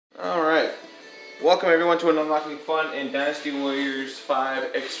welcome everyone to an Unlocking Fun in Dynasty Warriors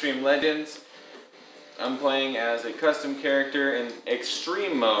 5 Xtreme Legends. I'm playing as a custom character in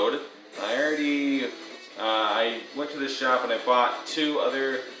Extreme mode. I went to the shop and I bought 2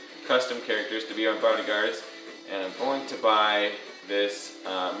 other custom characters to be our bodyguards, and I'm going to buy this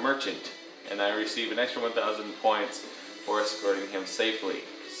merchant, and I receive an extra 1,000 points for escorting him safely.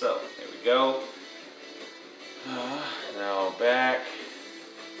 So, there we go. Now back.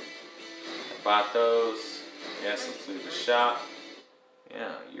 Bought those. Yes, let's leave the shop.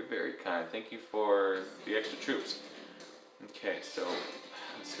 Yeah, you're very kind. Thank you for the extra troops. Okay, so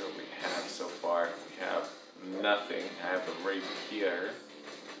let's see what we have so far. We have nothing. I have the rapier.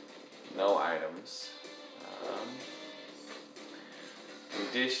 No items.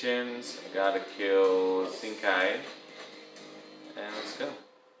 Conditions. I gotta kill Sinkai. And let's go.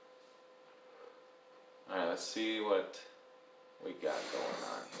 Alright, let's see what we got going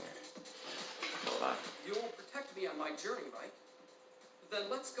on here. Hold on. You won't protect me on my journey, right? Then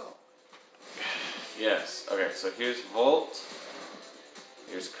let's go. Yes. Okay, so here's Volt,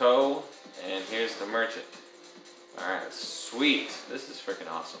 here's Ko, and here's the merchant. Alright, sweet. This is freaking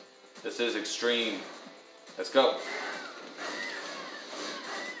awesome. This is Extreme. Let's go.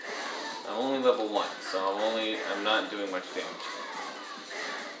 I'm only level 1, so I'm not doing much damage.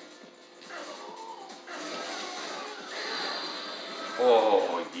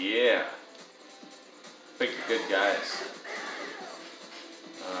 Oh, yeah. Pick the good guys.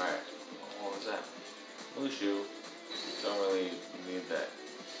 Alright. What was that? Mushu. Don't really need that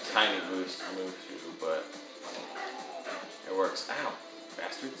tiny boost to Mushu, but it works. Ow!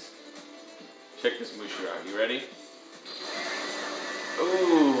 Bastards. Check this Mushu out. You ready?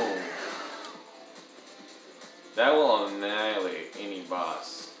 Ooh! That will annihilate any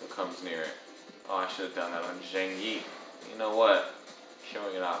boss who comes near it. Oh, I should have done that on Zheng Yi. You know what?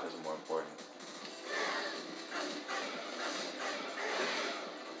 Showing it off is more important.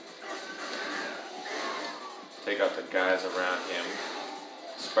 Take out the guys around him.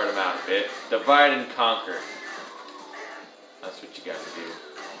 Spread them out a bit. Divide and conquer. That's what you gotta do.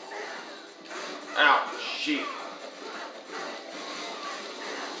 Ow! Shit!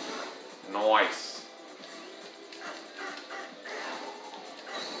 Nice.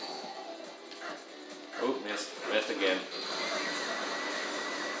 Oop, missed. Missed again.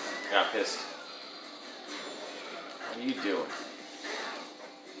 Got pissed. What are you doing?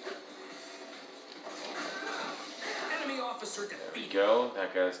 There we go.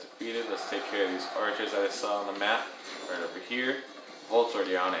 That guy's defeated. Let's take care of these archers that I saw on the map. Right over here. Volt's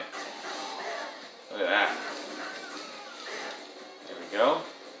already on it. Look at that. There we go.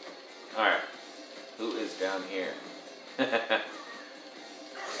 Alright. Who is down here?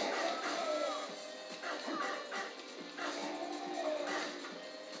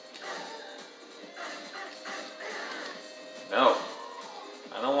 No.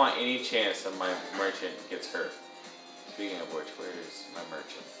 I don't want any chance that my merchant gets hurt. Speaking of which, where is my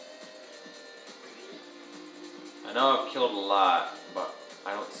merchant? I know I've killed a lot, but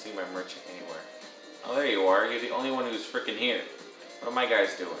I don't see my merchant anywhere. Oh, there you are. You're the only one who's freaking here. What are my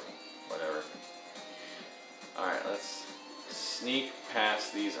guys doing? Whatever. Alright, let's sneak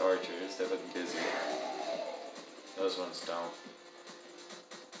past these archers. They look busy. Those ones don't.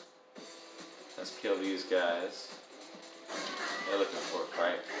 Let's kill these guys. They're looking for a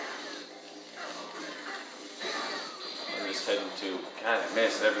fight. I'm just heading to... God, I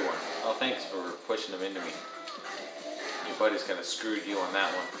missed everyone. Oh, thanks for pushing them into me. Your buddy's kind of screwed you on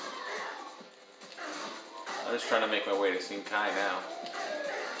that one. I'm just trying to make my way to Sinkai now.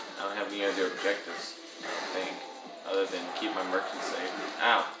 I don't have any other objectives, I don't think, other than keep my merchant safe.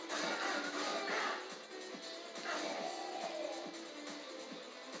 Ow!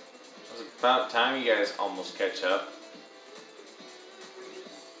 It was about time you guys almost catch up.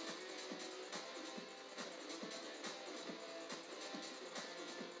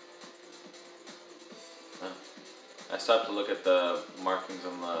 I stopped to look at the markings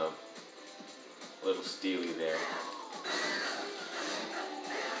on the little steely there.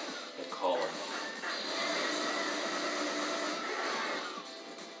 The column.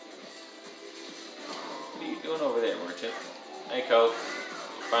 What are you doing over there, merchant? Hey, Ko. You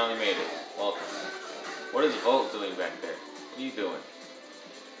finally made it. Welcome. What is Volt doing back there? What are you doing?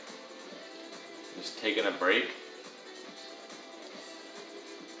 Just taking a break?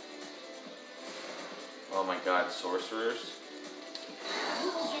 Oh my god, sorcerers.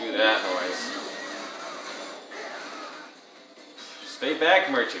 Screw that noise. Stay back,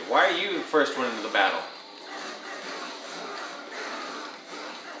 merchant. Why are you the first one into the battle?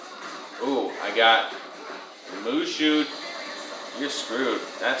 Ooh, I got Mushu You're screwed.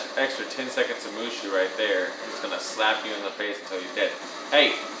 That's extra 10 seconds of Mushu right there. He's gonna slap you in the face until you're dead.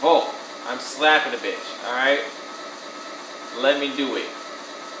 Hey, Volt, I'm slapping a bitch, alright? Let me do it.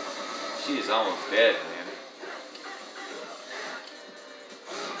 She is almost dead, man.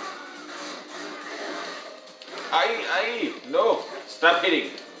 Aye, no. Stop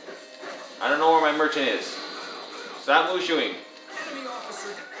hitting. I don't know where my merchant is. Stop Mushuing. Enemy officer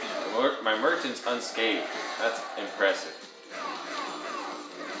defeated. My merchant's unscathed. That's impressive.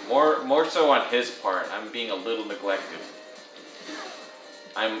 More so on his part. I'm being a little neglected.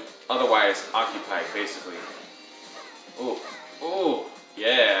 I'm otherwise occupied, basically. Ooh,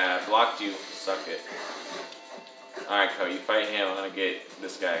 yeah, blocked you. Suck it. Alright, Ko, you fight him. I'm gonna get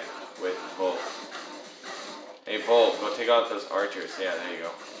this guy with Volt. Hey, Volt, go take out those archers. Yeah, there you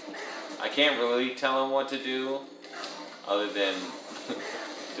go. I can't really tell him what to do, other than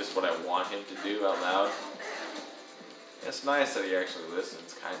just what I want him to do out loud. It's nice that he actually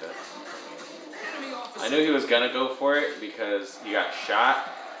listens, kind of. I knew he was gonna go for it because he got shot,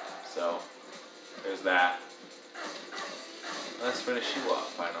 so there's that. Let's finish you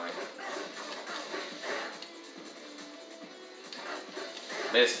off, finally.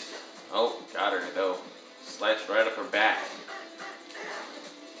 Missed. Oh, got her though. Slashed right up her back.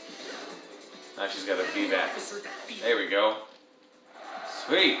 Now she's got a V-back. There we go.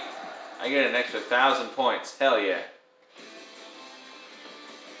 Sweet. I get an extra 1,000 points. Hell yeah.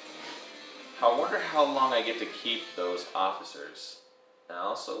 I wonder how long I get to keep those officers. And I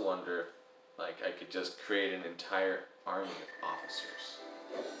also wonder, like, I could just create an entire army of officers.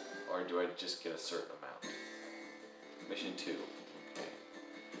 Or do I just get a certain amount? Mission 2. Okay.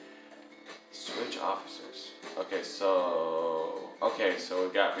 Switch officers. Okay, so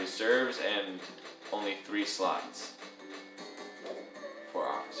we got reserves and only 3 slots for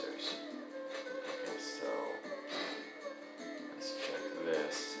officers. Okay, so let's check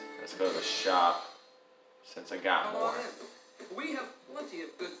this. Let's go to the shop since I got more. We have plenty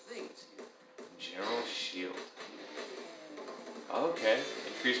of good things here. General Shield. Okay,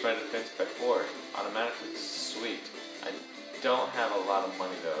 increase my defense by 4 automatically. Sweet. I don't have a lot of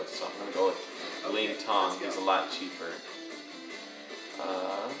money though, so I'm gonna go with Ling Tong. He's a lot cheaper.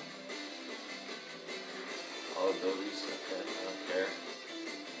 All abilities, okay, I don't care.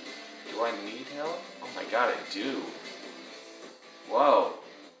 Do I need help? Oh my god, I do. Whoa.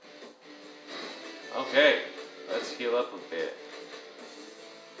 Okay, let's heal up a bit.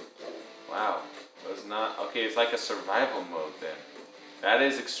 Wow, was not, okay, it's like a survival mode then. That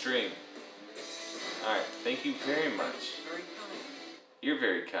is extreme. Alright, thank you very much. Very kind. You're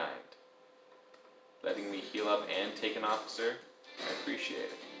very kind. Letting me heal up and take an officer, I appreciate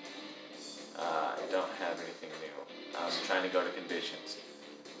it. I don't have anything new. I was trying to go to conditions.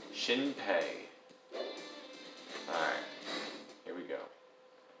 Shinpei. Alright, here we go.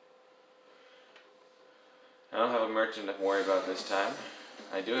 I don't have a merchant to worry about this time.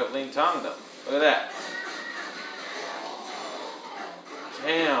 I do have Ling Tong though. Look at that.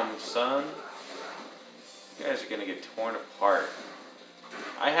 Damn, son. You guys are gonna get torn apart.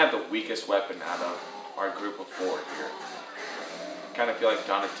 I have the weakest weapon out of our group of 4 here. I kind of feel like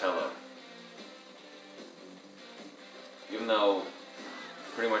Donatello. Even though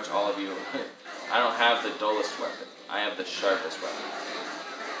pretty much all of you, I don't have the dullest weapon. I have the sharpest weapon.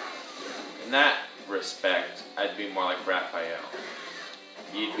 In that respect, I'd be more like Raphael.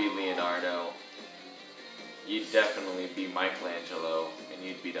 You'd be Leonardo. You'd definitely be Michelangelo, and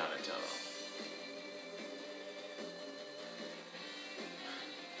you'd be Donatello.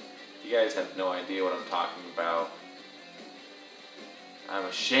 You guys have no idea what I'm talking about. I'm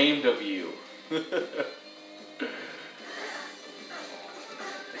ashamed of you. If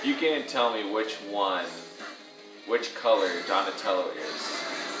you can't tell me which color Donatello is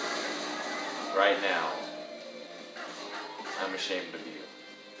right now, I'm ashamed of you.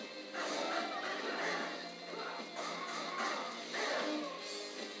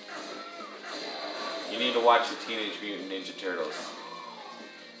 You need to watch the Teenage Mutant Ninja Turtles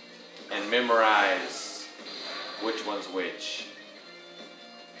and memorize which one's which.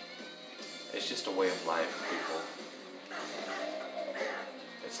 It's just a way of life, people.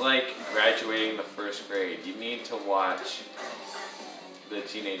 It's like graduating the 1st grade. You need to watch the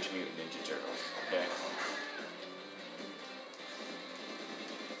Teenage Mutant Ninja Turtles, okay?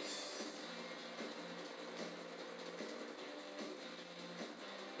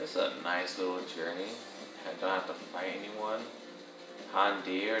 This is a nice little journey. I don't have to fight anyone. Han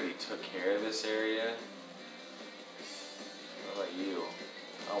D already took care of this area. What about you?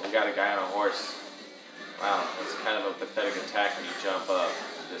 Oh, we got a guy on a horse. Wow, that's kind of a pathetic attack when you jump up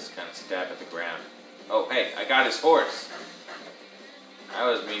and just kind of stab at the ground. Oh, hey, I got his horse. I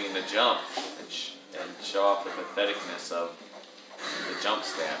was meaning to jump and show off the patheticness of the jump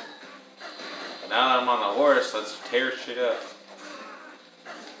stamp. But now that I'm on the horse, let's tear shit up.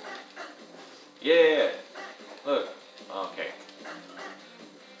 Yeah! Look. Okay.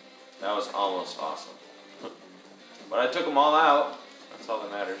 That was almost awesome. But I took them all out. That's all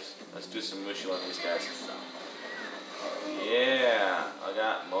that matters. Let's do some mushu on these guys. Yeah! I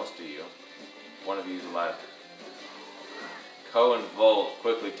got most of you. One of you's alive. Ko and Volt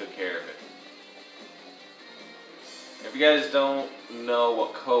quickly took care of it. If you guys don't know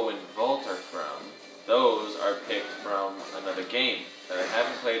what Ko and Volt are from, those are picked from another game that I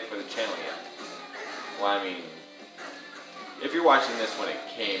haven't played for the channel yet. Well, I mean, if you're watching this when it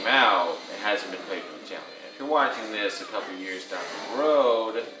came out, it hasn't been played for the channel yet. If you're watching this a couple years down the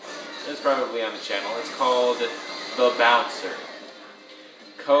road, it's probably on the channel. It's called The Bouncer.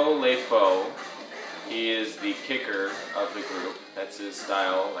 Ko Lefo. He is the kicker of the group. That's his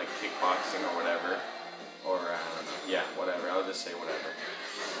style, like kickboxing or whatever. Or, yeah, whatever. I'll just say whatever.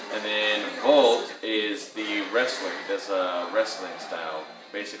 And then Volt is the wrestler. He does a wrestling style.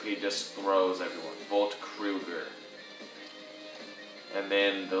 Basically, he just throws everyone. Volt Kruger. And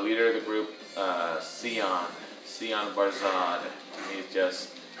then the leader of the group, Sion Barzad. He's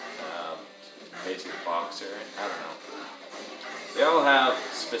just basic boxer. I don't know. They all have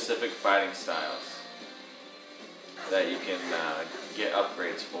specific fighting styles that you can get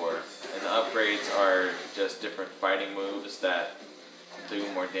upgrades for. And the upgrades are just different fighting moves that do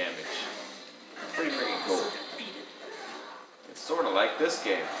more damage. Pretty freaking cool. It's sort of like this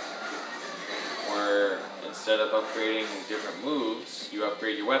game, where instead of upgrading different moves, you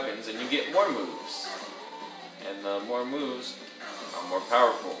upgrade your weapons and you get more moves. And the more moves are more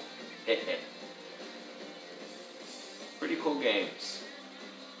powerful. Pretty cool games.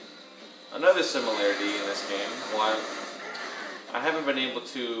 Another similarity in this game, well, I haven't been able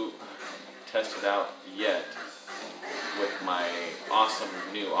to test it out yet with my awesome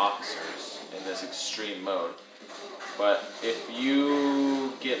new officers in this extreme mode. But if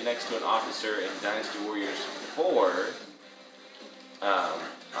you get next to an officer in Dynasty Warriors 4,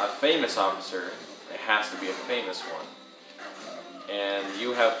 a famous officer, it has to be a famous one, and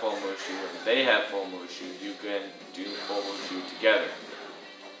you have full mushu and they have full mushu, you can do full mushu together.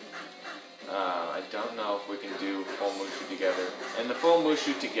 I don't know if we can do full mushu together. And the full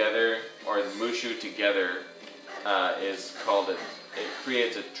mushu together, or the mushu together, is called it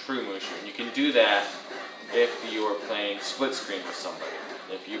creates a true mushu. And you can do that if you are playing split screen with somebody.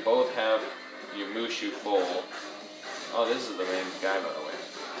 If you both have your mushu full, oh, this is the main guy, by the way.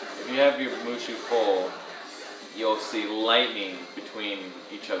 If you have your mushu full, you'll see lightning between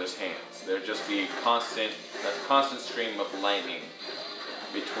each other's hands. There'll just be a constant stream of lightning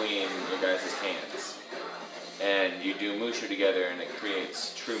between your guys' hands. And you do mushu together and it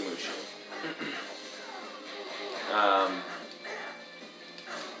creates true mushu.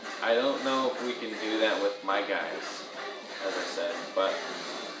 I don't know if we can do that with my guys, as I said, but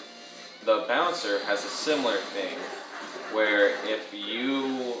the bouncer has a similar thing where if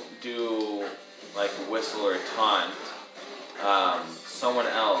you do like a whistle or a taunt, someone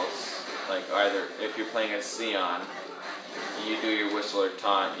else, like either if you're playing as Sion, you do your whistle or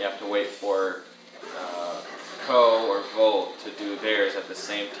taunt, you have to wait for Ko or Volt to do theirs at the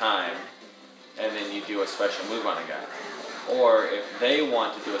same time, and then you do a special move on a guy. Or if they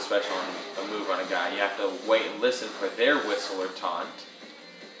want to do a move on a guy, you have to wait and listen for their whistle or taunt,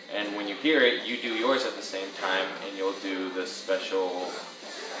 and when you hear it, you do yours at the same time, and you'll do the special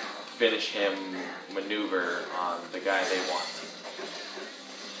finish him maneuver on the guy they want.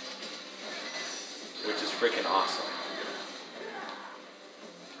 Which is freaking awesome.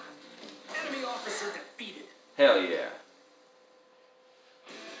 Enemy officer defeated. Hell yeah.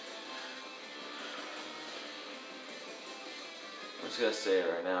 I'm just gonna say it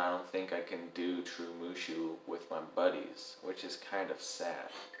right now, I don't think I can do true mushu with my buddies, which is kind of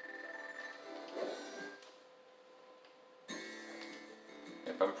sad.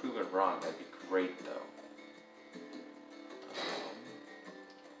 If I'm proven wrong, that'd be great though.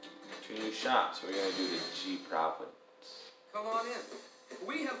 2 new shops. We're gonna do the G province. Come on in.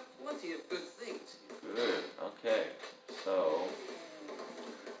 We have plenty of good things. Good. Okay. So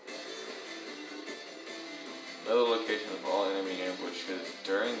another location of all enemy ambushes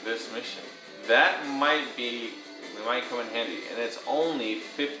during this mission. That might come in handy, and it's only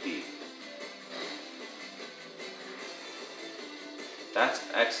 50. That's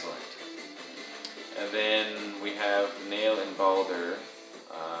excellent. And then we have Nail and Balder.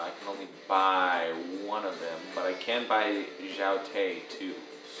 I can only buy one of them, but I can buy Zhao Te too.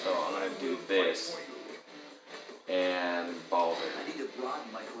 So I'm going to do this. and Balder. I need to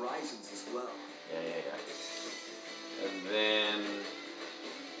broaden my horizons as well. Yeah. And then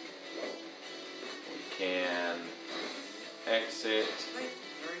we can exit. Thank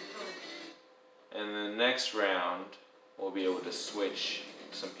you very much. And the next round, we'll be able to switch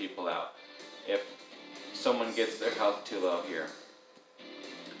some people out if someone gets their health too low here.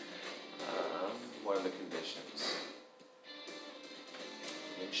 What are the conditions?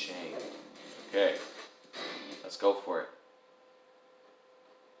 In shame. Okay, let's go for it.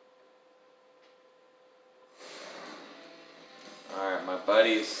 Alright, my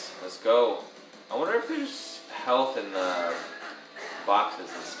buddies, let's go. I wonder if there's health in the boxes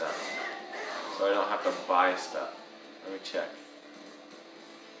and stuff, so I don't have to buy stuff. Let me check.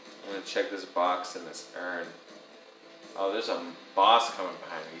 I'm gonna check this box and this urn. Oh, there's a boss coming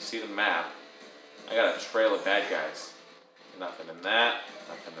behind me. You see the map? I got a trail of bad guys. Nothing in that.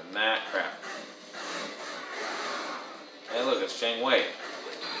 Nothing in that. Crap. Hey, look, it's Shang Wei.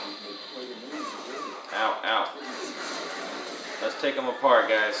 Ow, ow. Let's take them apart,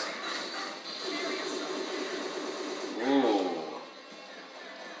 guys. Ooh.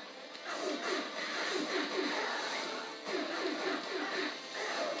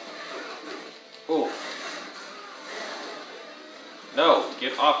 Ooh. No,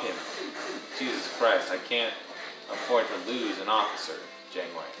 get off him. Jesus Christ, I can't afford to lose an officer,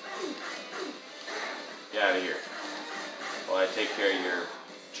 Janeway. Get out of here while I take care of your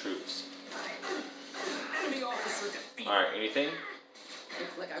troops. Enemy officer defeated. Alright, anything?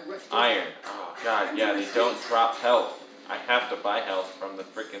 Looks like I rushed Iron. Oh god, yeah, they don't drop health. I have to buy health from the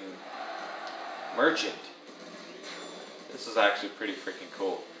freaking merchant. This is actually pretty freaking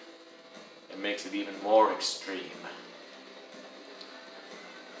cool. It makes it even more extreme.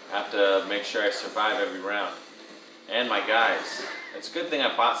 I have to make sure I survive every round. And my guys. It's a good thing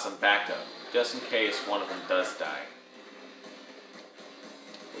I bought some backup, just in case one of them does die.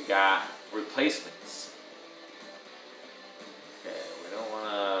 We got replacements. Okay, we don't want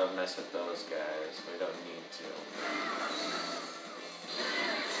to mess with those guys. We don't need to.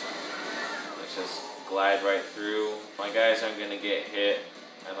 Let's just glide right through. My guys aren't going to get hit,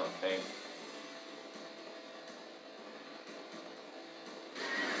 I don't think.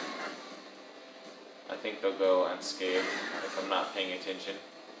 I think they'll go unscathed if I'm not paying attention.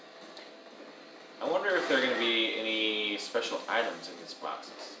 I wonder if there are going to be any special items in these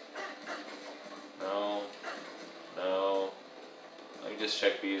boxes. No. No. Let me just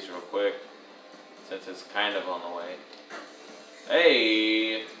check these real quick, since it's kind of on the way.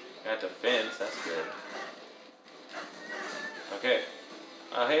 Hey! Got defense, that's good. Okay.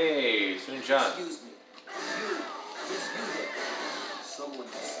 Oh, hey, Sun John. Excuse me. Someone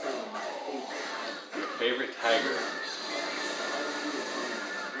has stolen my favorite. Your favorite tiger.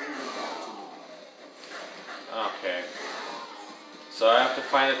 Okay. So I have to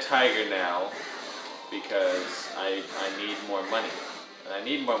find a tiger now because I need more money. And I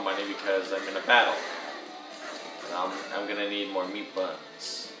need more money because I'm in a battle. And I'm gonna need more meat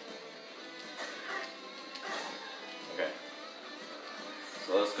buns. Okay.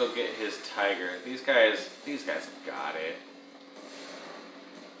 So let's go get his tiger. These guys have got it.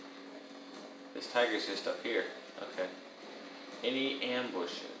 This tiger's just up here. Okay. Any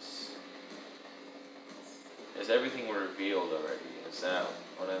ambushes? Is everything revealed already? Is that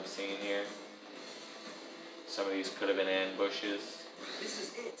what I'm seeing here? Some of these could have been ambushes. This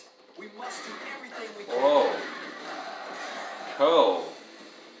is it. We must do everything we can. Whoa. Ko.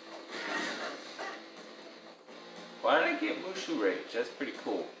 Why did I get Mushu Rage? That's pretty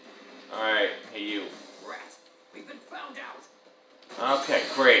cool. Alright, hey you. Rat, we've been found out. Okay,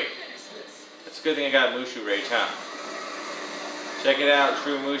 great. It's a good thing I got Mushu Rage, huh? Check it out,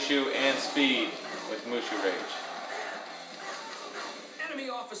 True Mushu and Speed with Mushu Rage. Enemy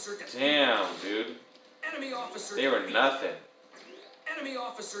officer defeated. Damn, dude. Enemy officer They were defeated. nothing. Enemy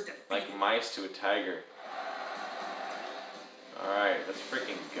officer defeated. Like mice to a tiger. Alright, let's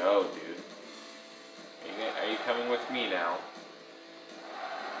freaking go, dude. Are you coming with me now?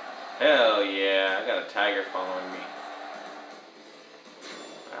 Hell yeah, I got a tiger following me.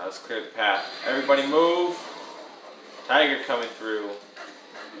 Alright, let's clear the path. Everybody move! Tiger coming through.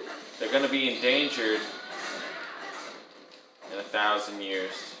 They're gonna be endangered in 1,000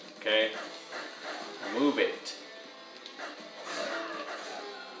 years, okay? Move it.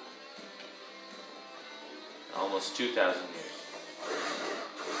 Almost 2,000 years.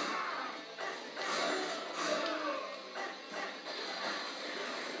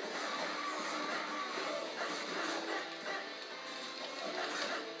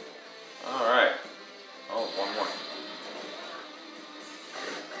 Alright. Oh, one more.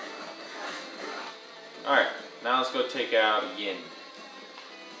 Alright, now let's go take out Yin.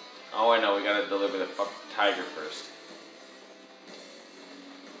 Oh, I know, we gotta deliver the fuck tiger first.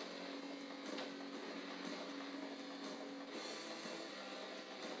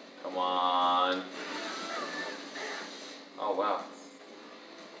 Come on. Oh, wow.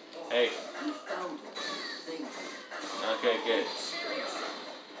 Hey. Okay, good.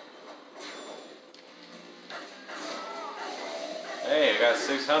 Hey, I got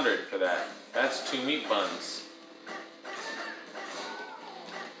 600 for that. That's 2 meat buns.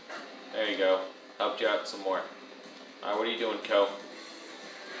 There you go. Helped you out some more. Alright, what are you doing, Ko?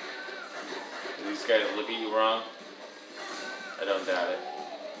 Do these guys look at you wrong? I don't doubt it.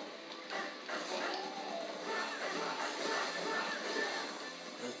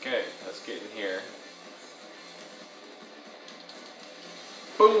 Okay, let's get in here.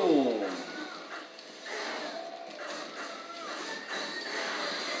 Boom!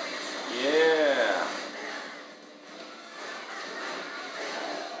 Yeah!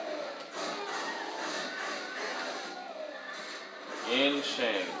 Yin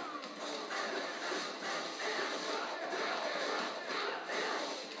Shang.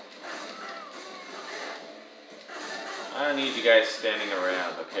 I don't need you guys standing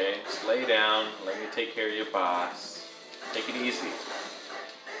around, okay? Just lay down, let me take care of your boss. Take it easy.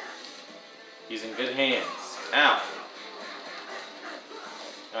 He's in good hands. Ow!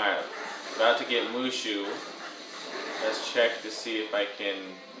 Alright, about to get Mushu. Let's check to see if I can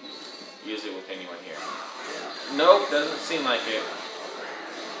use it with anyone here. Nope, doesn't seem like it.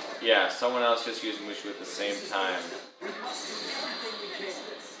 Yeah, someone else just used Mushu at the same time.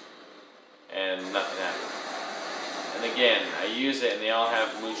 And nothing happened. And again, I use it and they all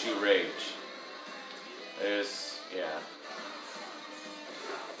have Mushu Rage. Yeah.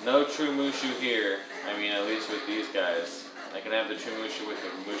 No true Mushu here. I mean, at least with these guys. I can have the true Mushu with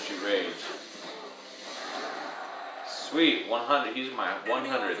the Mushu Rage. Sweet, 100. He's my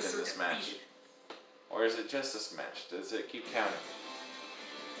 100th in this match. Or is it just this match? Does it keep counting?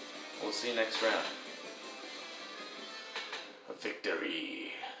 We'll see next round. A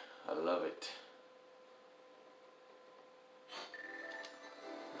victory. I love it.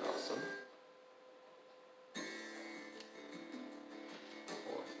 Awesome.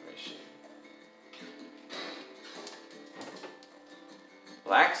 Fourth mission.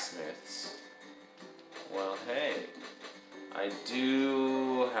 Blacksmiths? Well, hey. I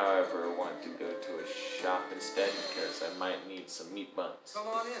do, however, want to go to a shop instead because I might need some meat buns. Come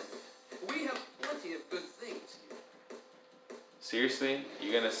on in. We have plenty of good things here. Seriously?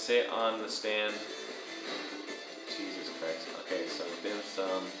 You're gonna sit on the stand? Jesus Christ. Okay, so dim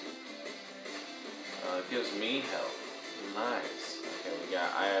sum. It gives me health. Nice. Okay, we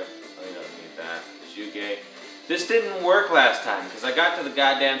don't need that. Juge. This didn't work last time because I got to the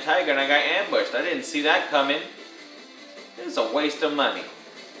goddamn tiger and I got ambushed. I didn't see that coming. It's a waste of money.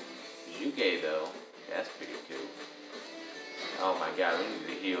 Juge though. That's pretty cool. Oh my god, we need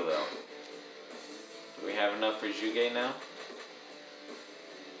to heal though. Do we have enough for Juge now?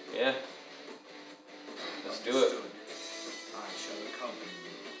 Yeah. Let's do it. I shall come.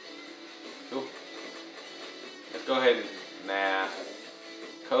 Cool. Let's go ahead and... Nah.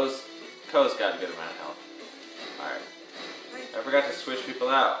 Ko's got a good amount of health. Alright. I forgot to switch people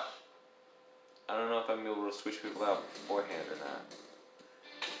out. I don't know if I'm able to switch people out beforehand or not.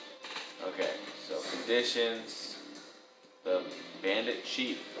 Okay, so conditions. The bandit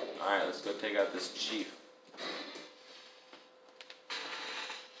chief. Alright, let's go take out this chief.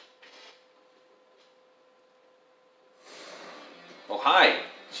 Oh, hi!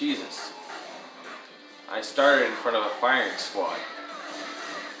 Jesus. I started in front of a firing squad.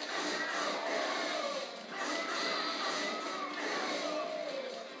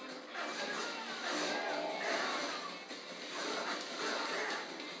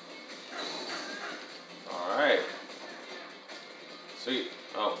 Alright. Sweet.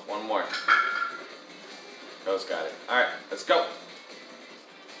 Oh, one more. Ko's got it. Alright, let's go.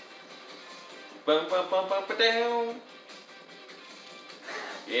 Bum bum bum bum ba down.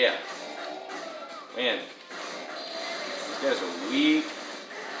 Yeah. Man. These guys are weak.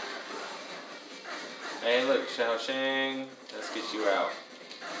 Hey, look, Xiao Shang. Let's get you out.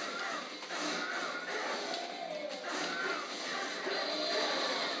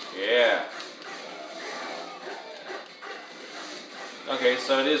 Yeah. Okay,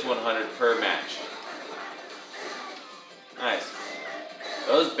 so it is 100 per match. Nice.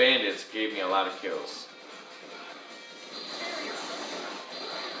 Those bandits gave me a lot of kills.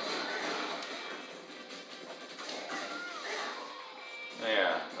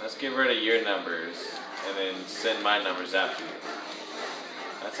 Yeah, let's get rid of your numbers and then send my numbers after you.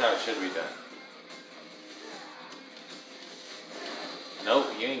 That's how it should be done. Nope,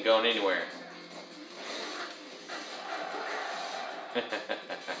 you ain't going anywhere.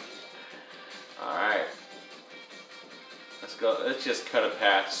 Alright. Let's go. Let's just cut a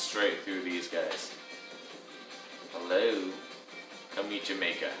path straight through these guys. Hello. Come meet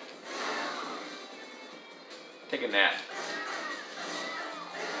Jamaica. Take a nap.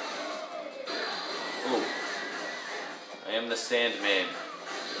 Ooh. I am the Sandman.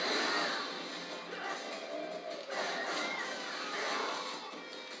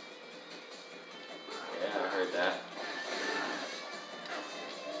 Yeah, I heard that.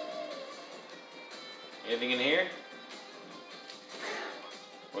 Anything in here?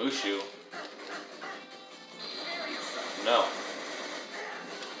 Wushu. No.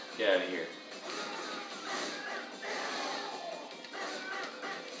 Get out of here.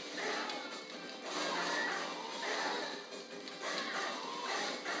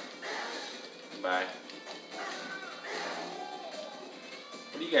 Bye.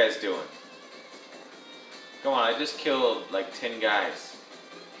 What are you guys doing? Come on, I just killed like 10 guys.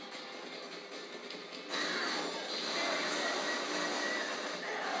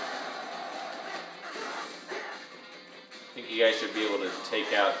 I think you guys should be able to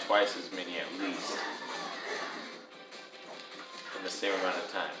take out twice as many at least. In the same amount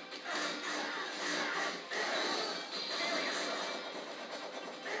of time.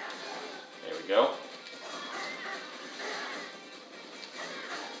 There we go.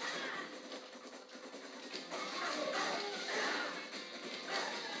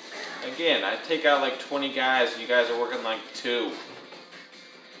 Again, I take out like 20 guys and you guys are working like 2. What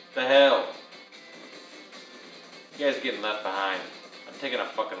the hell? You guys are getting left behind. I'm taking a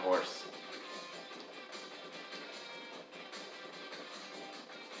fucking horse.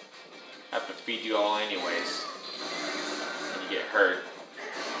 I have to feed you all anyways. And you get hurt.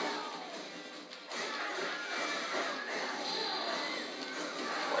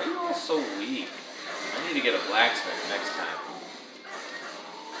 Why are you all so weak? I need to get a blacksmith next time.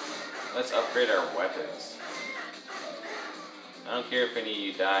 Let's upgrade our weapons. I don't care if any of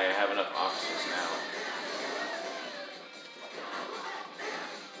you die, I have enough officers now.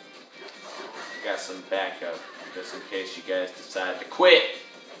 Got some backup, just in case you guys decide to quit.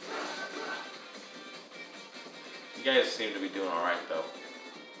 You guys seem to be doing alright though.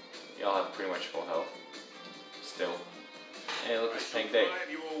 Y'all have pretty much full health. Still. Hey, look, it's Pink Day.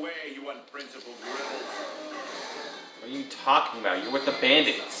 What are you talking about? You're with the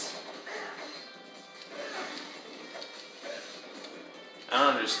bandits. I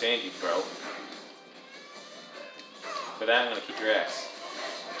don't understand you, bro. For that, I'm gonna kick your ass.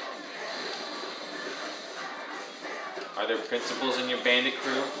 Are there principals in your bandit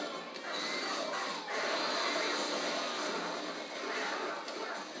crew?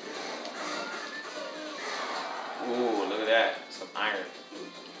 Ooh, look at that. Some iron.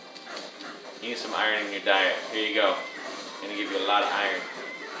 You need some iron in your diet. Here you go. I'm gonna give you a lot of iron.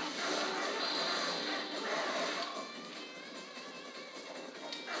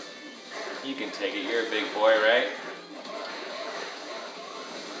 You can take it. You're a big boy, right?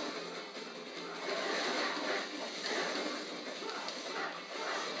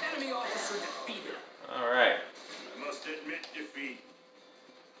 Enemy officer defeated. Alright. I must admit defeat.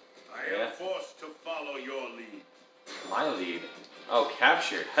 I Yeah. am forced to follow your lead. My lead? Oh,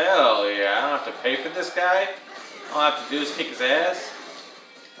 captured. Hell yeah. I don't have to pay for this guy. All I have to do is kick his ass.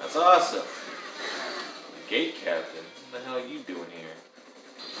 That's awesome. Gate captain. What the hell are you doing here?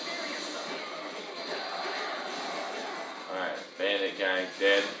 Alright, bandit guy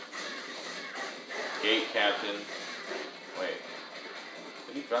dead. Gate captain. Wait.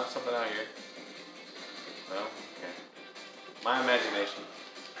 Did he drop something out here? No? Okay. My imagination.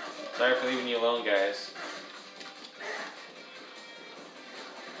 Sorry for leaving you alone, guys.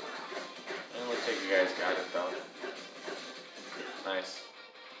 It looks like you guys got it, though. Nice.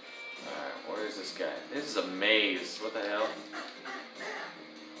 Alright, where is this guy? This is a maze. What the hell?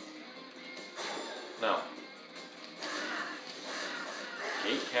 No.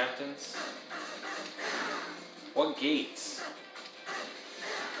 Gate captains? What gates?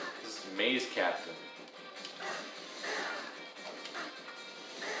 This is maze captain.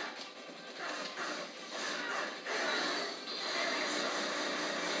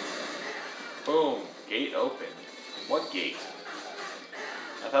 Boom. Gate open. What gate?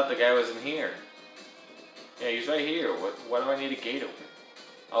 I thought the guy was in here. Yeah, he's right here. Why do I need a gate open?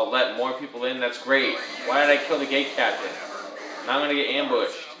 Oh, let more people in? That's great. Why did I kill the gate captain? Now I'm gonna get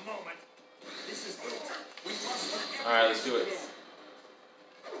ambushed. Alright, let's do it.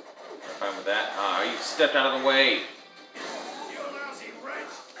 I'm fine with that. Ah, you stepped out of the way. You lousy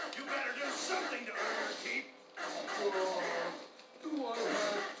wretch! You better do something to earn your keep. Who are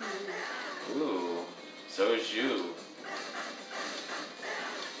Soju.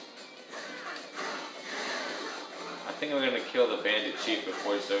 I think I'm gonna kill the bandit chief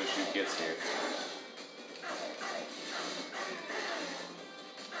before Soju gets here.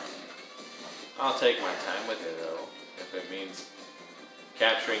 I'll take my time with it though, if it means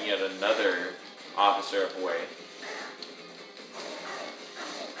capturing yet another officer of Wei.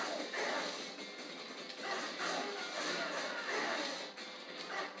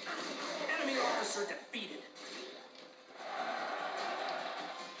 Enemy officer defeated.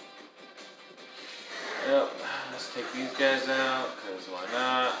 Yep, let's take these guys out, because why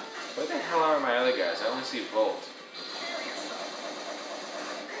not? Where the hell are my other guys? I only see Volt.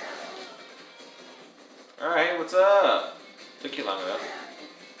 Alright, what's up? Took you long enough.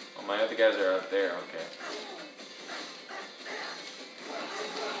 Oh, my other guys are out there, okay.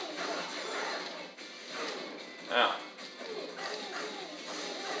 Ow.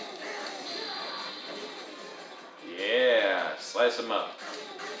 Yeah, slice them up.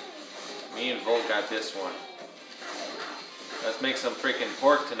 Me and Volt got this one. Let's make some freaking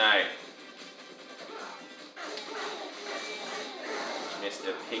pork tonight.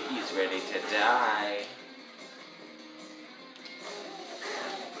 Mr. Piggy's ready to die.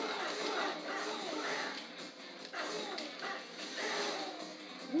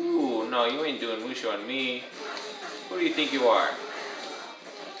 Ooh, no, you ain't doing Mushu on me. Who do you think you are?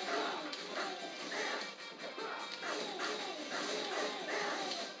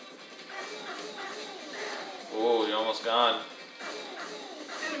 Oh, you're almost gone.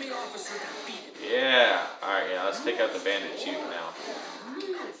 Enemy officer defeated. Yeah. Alright, yeah, let's take out the bandit chief now.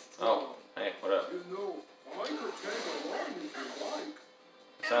 Oh, hey, what up? You know, I could tag along if you like.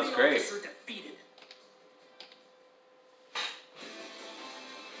 Sounds Enemy great. officer defeated.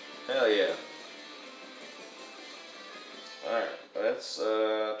 Hell yeah. Alright, let's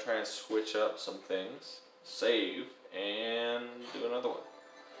try and switch up some things. Save and do another one.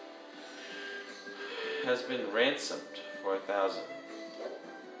 Has been ransomed for 1,000.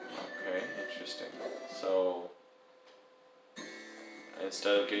 Okay, interesting. So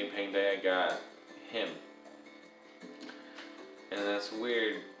instead of getting Peng Day, I got him. And that's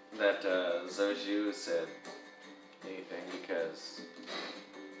weird that Zoju said anything because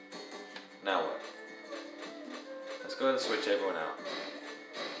now what? Let's go ahead and switch everyone out.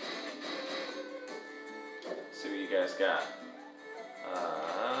 See what you guys got.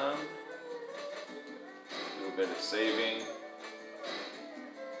 Do a bit of saving.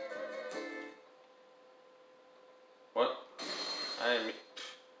 What? I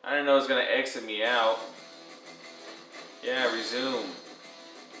didn't know it was gonna exit me out. Yeah, resume.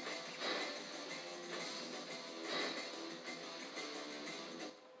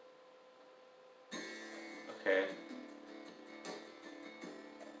 Okay.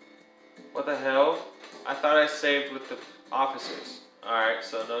 What the hell? I thought I saved with the officers. Alright,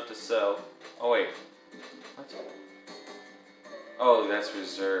 so note to self. Oh wait. What? Oh, that's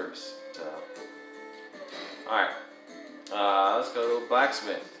reserves. Alright. Let's go to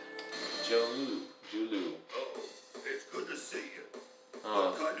blacksmith. Julu. Oh, it's good to see you.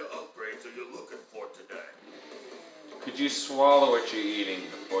 Oh. What kind of upgrades are you looking for today? Could you swallow what you're eating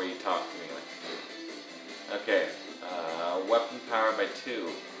before you talk to me like that? Okay. Weapon power by 2.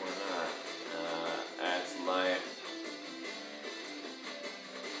 Why not? Adds life.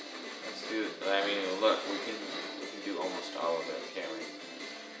 Let's do it. I mean, look, we can do almost all of it, can't we?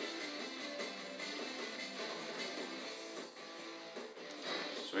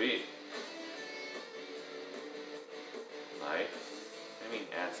 Sweet. Life? I mean,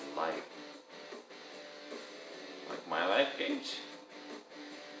 adds life. Like my life gauge?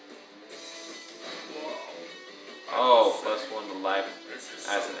 Wow. Oh, plus 1 to life This is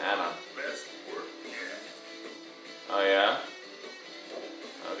as an add-on. best work yet. Oh yeah?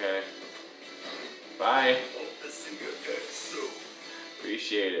 Okay. Bye. Hope to see you again soon.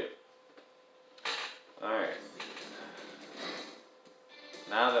 Appreciate it. Alright.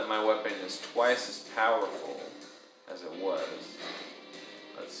 Now that my weapon is twice as powerful as it was,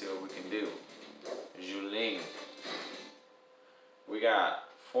 let's see what we can do. Zhuling. We got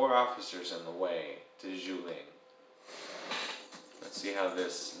 4 officers in the way to Zhuling. Let's see how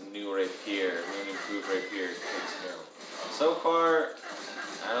this new rapier, new improved rapier takes care of it. So far,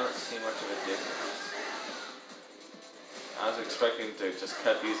 I don't see much of a difference. I was expecting to just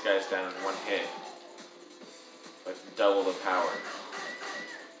cut these guys down in one hit. Like double the power.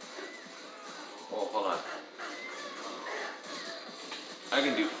 Oh, hold on. I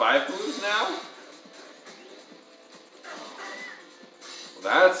can do 5 moves now?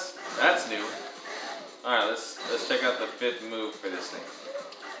 Well, that's new. Alright, let's check out the 5th move for this thing.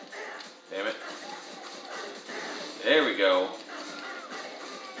 Damn it. There we go.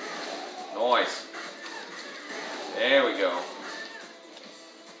 Nice. There we go.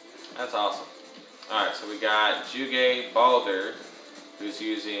 That's awesome. Alright, so we got Juge Balder, who's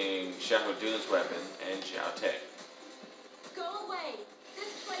using Shahoodun's weapon, and Xiao Te. Go away.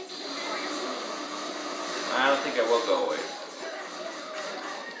 This place is embarrassing. I don't think I will go away.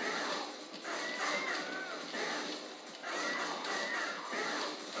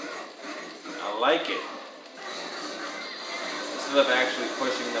 I like it. Instead of actually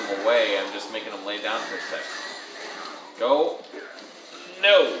pushing them away, I'm just making them lay down for a second. Go.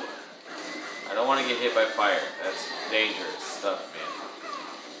 No! I don't want to get hit by fire. That's dangerous stuff, man.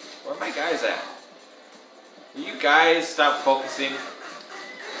 Where are my guys at? Will you guys stop focusing?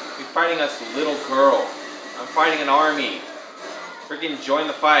 You're fighting us little girl. I'm fighting an army. Freaking join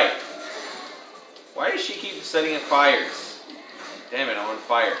the fight. Why does she keep setting fires? Damn it, I'm on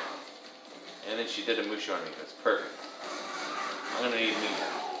fire. And then she did a mushu on me. That's perfect. I'm gonna need meat.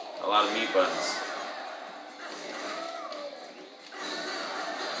 A lot of meat buns.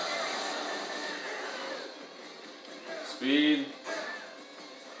 Speed.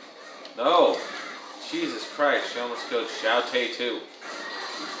 No. Jesus Christ, she almost killed Xiao Te too.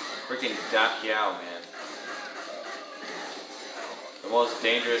 Freaking Da Kiao, man. The most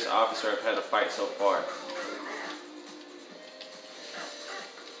dangerous officer I've had to fight so far.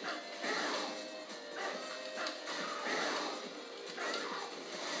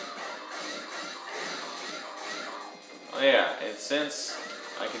 Oh yeah, and since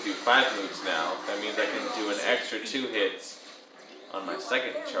I can do 5 moves now, that means I can do an extra 2 hits on my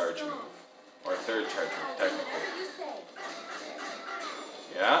second charge move. Or third charge move, technically.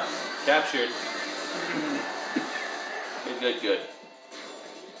 Yeah? Captured. Good, good, good.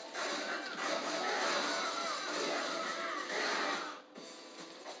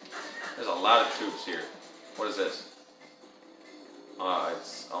 There's a lot of troops here. What is this? Oh,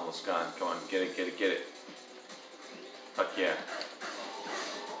 it's almost gone. Come on, get it, get it, get it. Fuck yeah.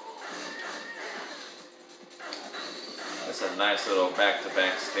 That's a nice little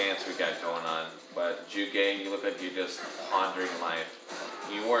back-to-back stance we got going on. But Juge, you look like you're just pondering life.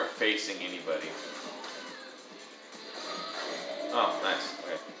 You weren't facing anybody. Oh, nice.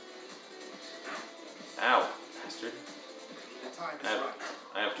 Okay. Ow, bastard. The time is right.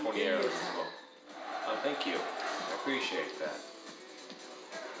 I have 20 arrows as well. Oh, thank you. I appreciate that.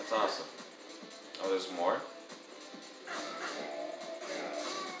 That's awesome. Oh, there's more?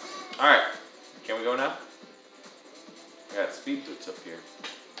 Alright. Can we go now? I got speed boots up here.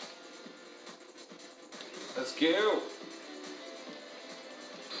 Let's go!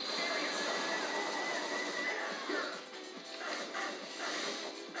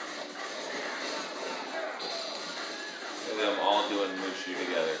 Look at them all doing mushu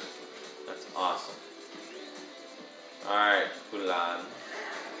together. That's awesome. Alright, Hulan.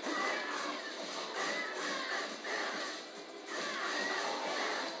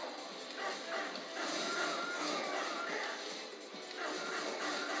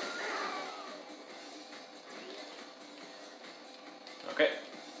 Okay.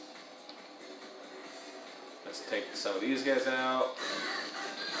 Let's take some of these guys out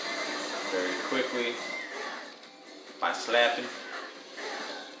very quickly by slapping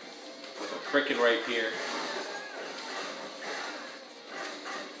with a frickin' rapier.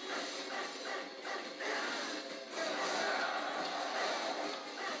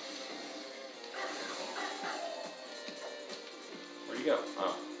 Where'd he go?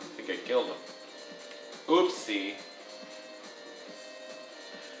 Oh, I think I killed him. Oopsie.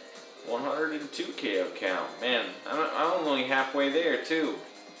 102 KO count. Man, I'm only halfway there, too.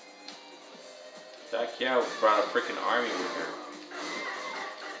 Da Kiao brought a freaking army with her.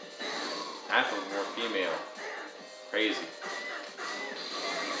 Half of them were female. Crazy.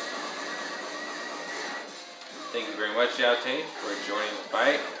 Thank you very much, Xiao Te, for joining the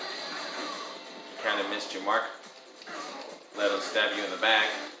fight. You kind of missed your mark. Let him stab you in the back.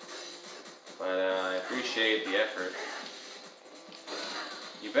 But I appreciate the effort.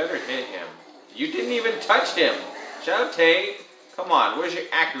 You better hit him. You didn't even touch him. Xiao Te, come on, where's your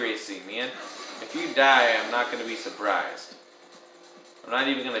accuracy, man? If you die, I'm not going to be surprised. I'm not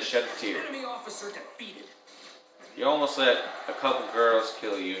even going to shed a tear. Enemy officer defeated. You almost let a couple girls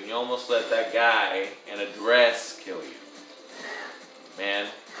kill you, and you almost let that guy in a dress kill you. Man.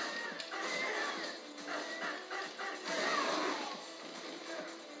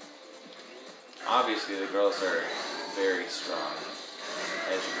 Obviously, the girls are very strong,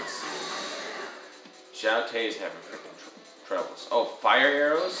 as you can see. Xiao Te's having freaking troubles. Oh, fire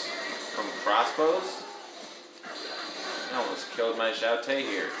arrows from crossbows? I almost killed my Xiao Te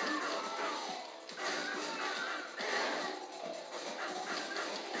here.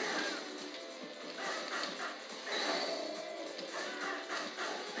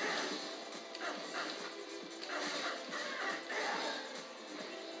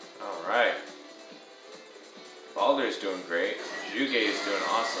 Alright. Balder's doing great. Juge is doing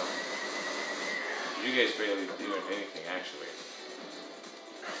awesome. Juge's barely doing anything, actually.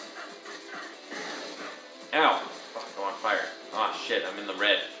 Ow! Fuck, I'm on fire. Oh shit, I'm in the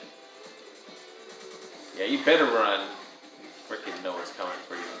red. Yeah, you better run. You freaking know what's coming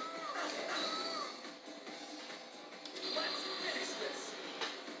for you.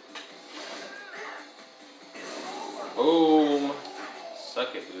 Boom!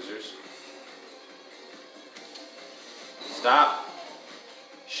 Suck it, losers. Stop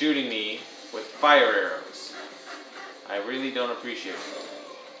shooting me with fire arrows. I really don't appreciate it.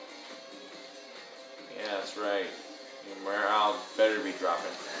 Yeah, that's right. Your morale better be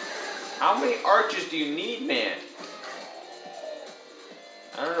dropping. How many archers do you need, man?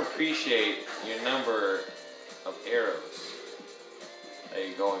 I don't appreciate your number of arrows that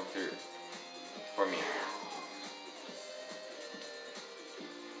you're going through for me.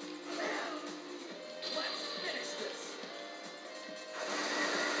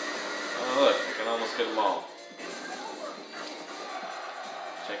 Oh look, I can almost get them all.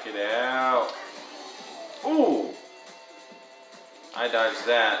 Check it out. Ooh! I dodged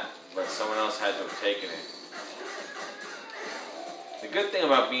that, but someone else had to have taken it. The good thing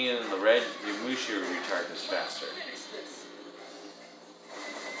about being in the red, your Mushu recharges faster.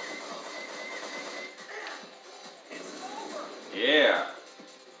 Yeah!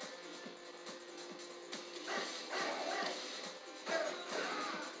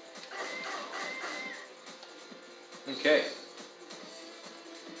 Okay.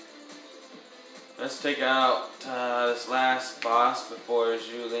 Let's take out this last boss before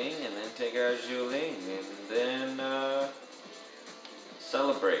Zhuling, and then take out Zhuling, and then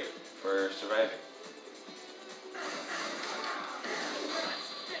celebrate for surviving.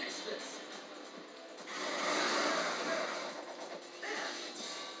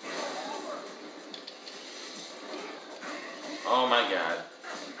 Oh my god.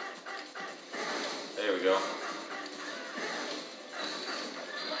 There we go.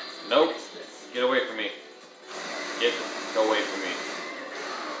 Nope. Get away from me. Go away from me.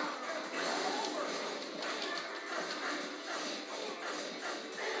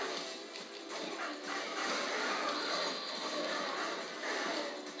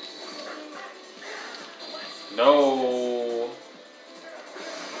 No.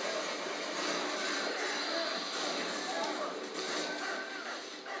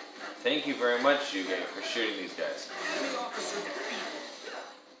 Thank you very much, Yuge, for shooting these guys.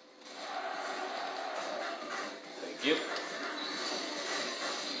 Thank you.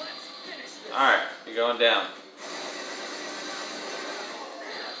 Alright, you're going down.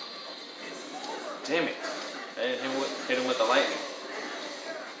 Damn it. I didn't hit him with the lightning.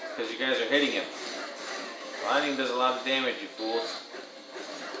 Because you guys are hitting him. Lightning does a lot of damage, you fools.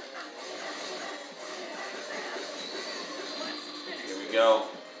 Here we go.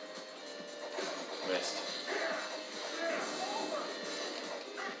 Missed.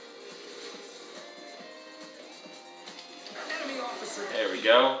 There we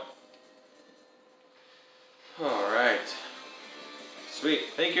go. Alright. Sweet.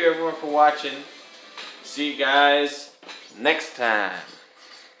 Thank you everyone for watching. See you guys next time.